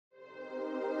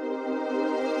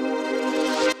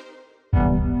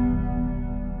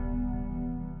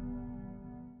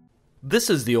This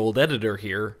is the old editor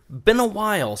here. Been a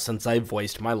while since I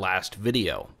voiced my last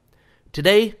video.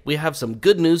 Today, we have some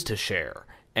good news to share,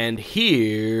 and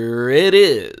here it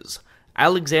is.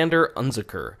 Alexander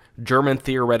Unziker, German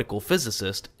theoretical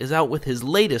physicist, is out with his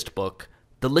latest book,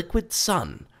 The Liquid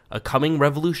Sun, A Coming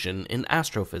Revolution in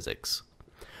Astrophysics.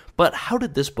 But how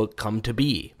did this book come to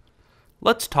be?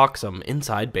 Let's talk some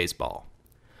inside baseball.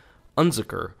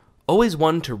 Unziker, always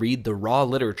one to read the raw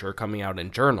literature coming out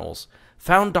in journals,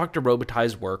 found Dr.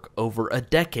 Robitaille's work over a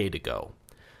decade ago.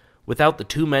 Without the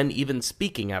two men even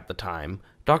speaking at the time,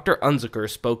 Dr. Unziker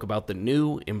spoke about the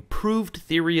new, improved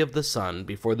theory of the sun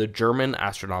before the German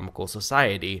Astronomical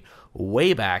Society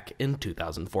way back in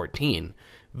 2014,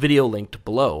 video linked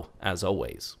below, as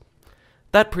always.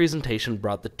 That presentation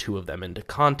brought the two of them into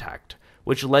contact,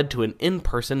 which led to an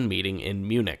in-person meeting in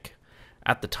Munich.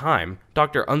 At the time,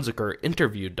 Dr. Unziker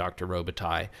interviewed Dr.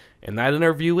 Robitaille, and that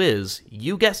interview is,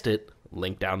 you guessed it,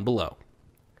 linked down below.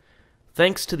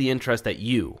 Thanks to the interest that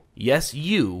you, yes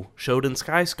you, showed in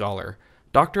Sky Scholar,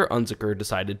 Dr. Unziker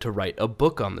decided to write a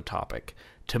book on the topic,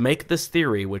 to make this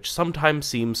theory, which sometimes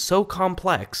seems so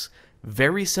complex,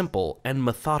 very simple and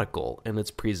methodical in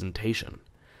its presentation.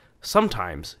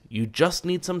 Sometimes, you just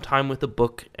need some time with a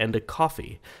book and a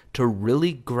coffee to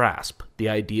really grasp the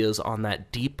ideas on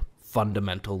that deep,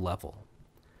 fundamental level.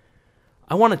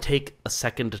 I want to take a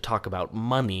second to talk about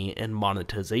money and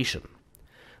monetization.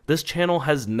 This channel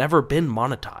has never been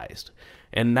monetized,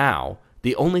 and now,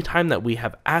 the only time that we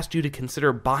have asked you to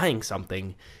consider buying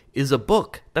something is a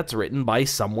book that's written by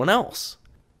someone else.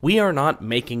 We are not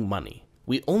making money.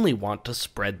 We only want to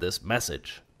spread this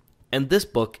message. And this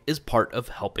book is part of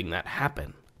helping that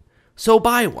happen. So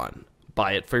buy one.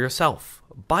 Buy it for yourself.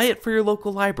 Buy it for your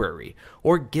local library,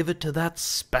 or give it to that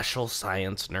special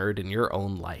science nerd in your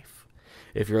own life.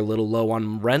 If you're a little low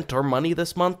on rent or money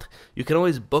this month, you can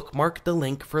always bookmark the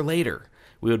link for later.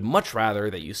 We would much rather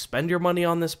that you spend your money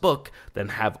on this book than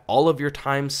have all of your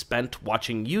time spent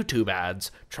watching YouTube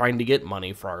ads trying to get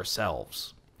money for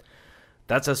ourselves.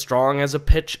 That's as strong as a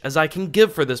pitch as I can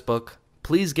give for this book.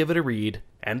 Please give it a read,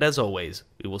 and as always,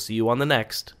 we will see you on the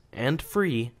next, and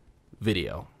free,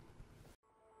 video.